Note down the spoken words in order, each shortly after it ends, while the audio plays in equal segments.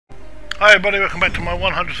Hi everybody, welcome back to my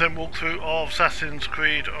 100% walkthrough of Assassin's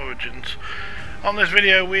Creed Origins. On this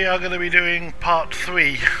video we are going to be doing part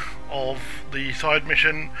 3 of the side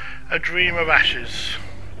mission, A Dream of Ashes.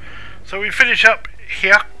 So we finish up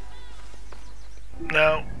here.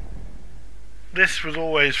 Now, this was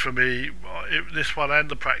always for me, this one and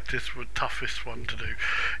the practice were the toughest one to do.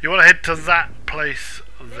 You want to head to that place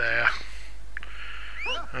there.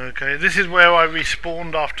 Okay, this is where I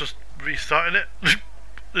respawned after restarting it.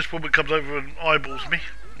 This woman comes over and eyeballs me.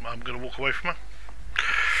 I'm going to walk away from her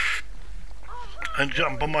and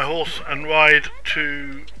jump on my horse and ride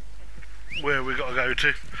to where we got to go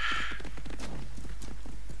to.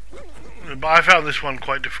 But I found this one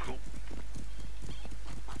quite difficult.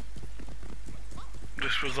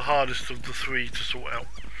 This was the hardest of the 3 to sort out.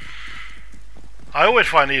 I always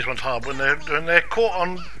find these ones hard when they're caught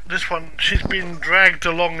on this one. She's been dragged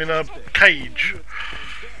along in a cage.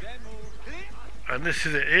 And this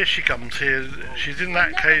is it, here she comes here, she's in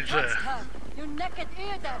that cage there. You naked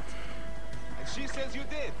ear that. And she says you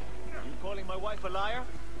did. Are you calling my wife a liar?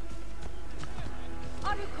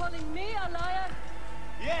 Are you calling me a liar?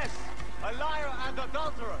 Yes, a liar and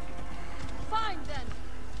adulterer. Fine then.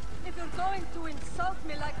 If you're going to insult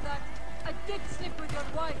me like that, I did sleep with your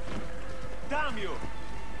wife. Damn you!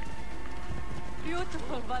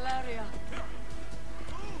 Beautiful Valeria.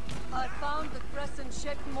 I found the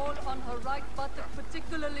crescent-shaped mole on her right buttock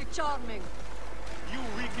particularly charming. You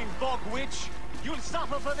reeking bog witch! You'll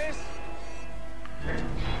suffer for this!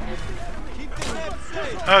 Keep the head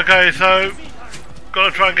safe! Okay, so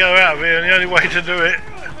gotta try and get out of here, and the only way to do it,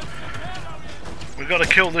 we've got to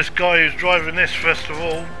kill this guy who's driving this first of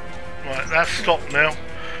all. Right, that's stopped now.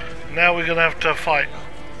 Now we're gonna have to fight.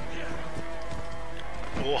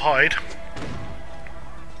 Or hide.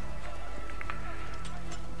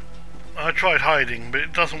 I tried hiding, but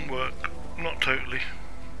it doesn't work. Not totally.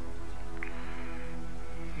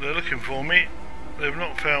 They're looking for me. They've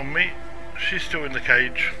not found me. She's still in the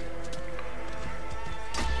cage.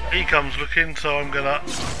 He comes looking, so I'm gonna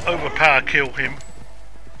overpower kill him.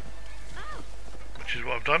 Which is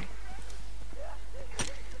what I've done.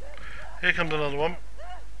 Here comes another one.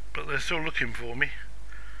 But they're still looking for me.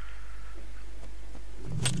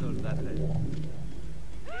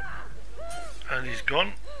 And he's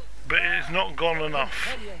gone. But it's not gone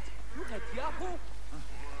enough.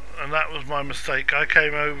 And that was my mistake. I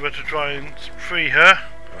came over to try and free her.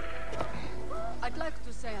 I'd like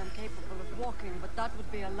to say I'm capable of walking, but that would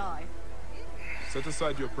be a lie. Set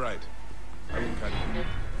aside your pride. I will carry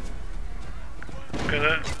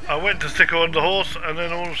you. I went to stick her on the horse, and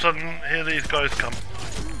then all of a sudden, here these guys come.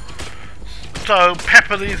 So,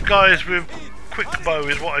 pepper these guys with quick bow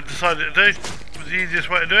is what I decided to do. It was the easiest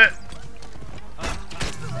way to do it.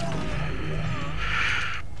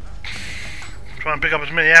 Try and pick up as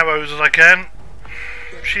many arrows as I can.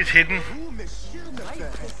 She's hidden.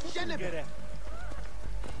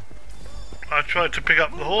 I tried to pick up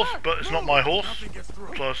the horse, but it's not my horse,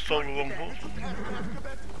 so I stole the wrong horse.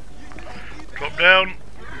 Drop down,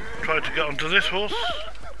 tried to get onto this horse,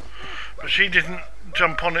 but she didn't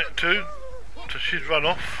jump on it too, so she's run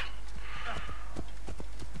off.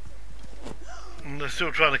 And they're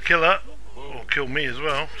still trying to kill her, or kill me as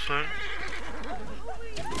well, so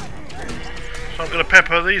I'm going to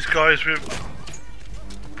pepper these guys with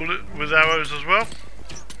arrows as well.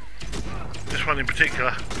 This one in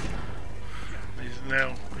particular.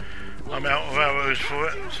 Now I'm out of arrows for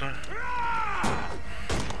it, so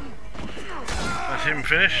that's him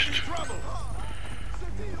finished.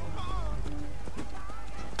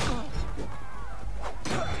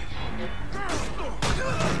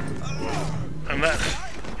 And that's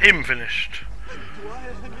him finished.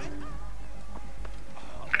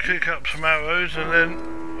 Kick up some arrows, and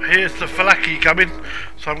then here's the Falaki coming,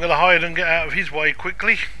 so I'm going to hide and get out of his way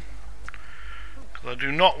quickly, because I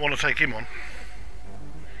do not want to take him on.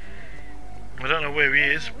 I don't know where he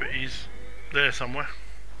is, but he's there somewhere.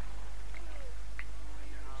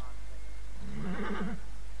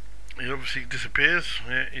 He obviously disappears.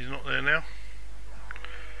 Yeah, he's not there now.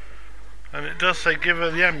 And it does say give her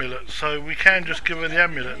the amulet, so we can just give her the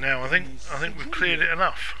amulet now. I think we've cleared it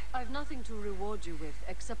enough. I've nothing to reward you with,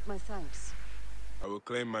 except my thanks. I will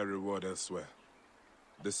claim my reward elsewhere.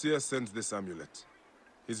 The seer sends this amulet.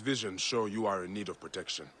 His visions show you are in need of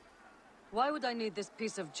protection. Why would I need this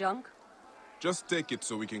piece of junk? Just take it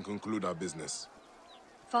so we can conclude our business.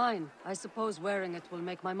 Fine. I suppose wearing it will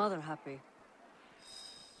make my mother happy.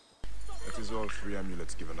 That is all 3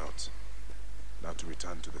 amulets given out. Now to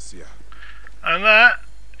return to the seer. And that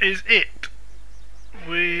is it.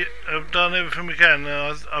 we have done everything we can.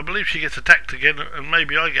 I believe she gets attacked again, and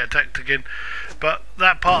maybe I get attacked again, but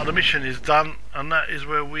that part of the mission is done, and that is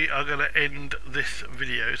where we are going to end this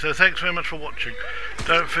video. So thanks very much for watching.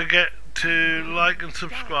 Don't forget to like and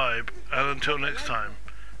subscribe, and until next time,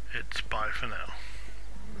 it's bye for now.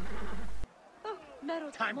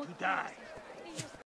 Time to die.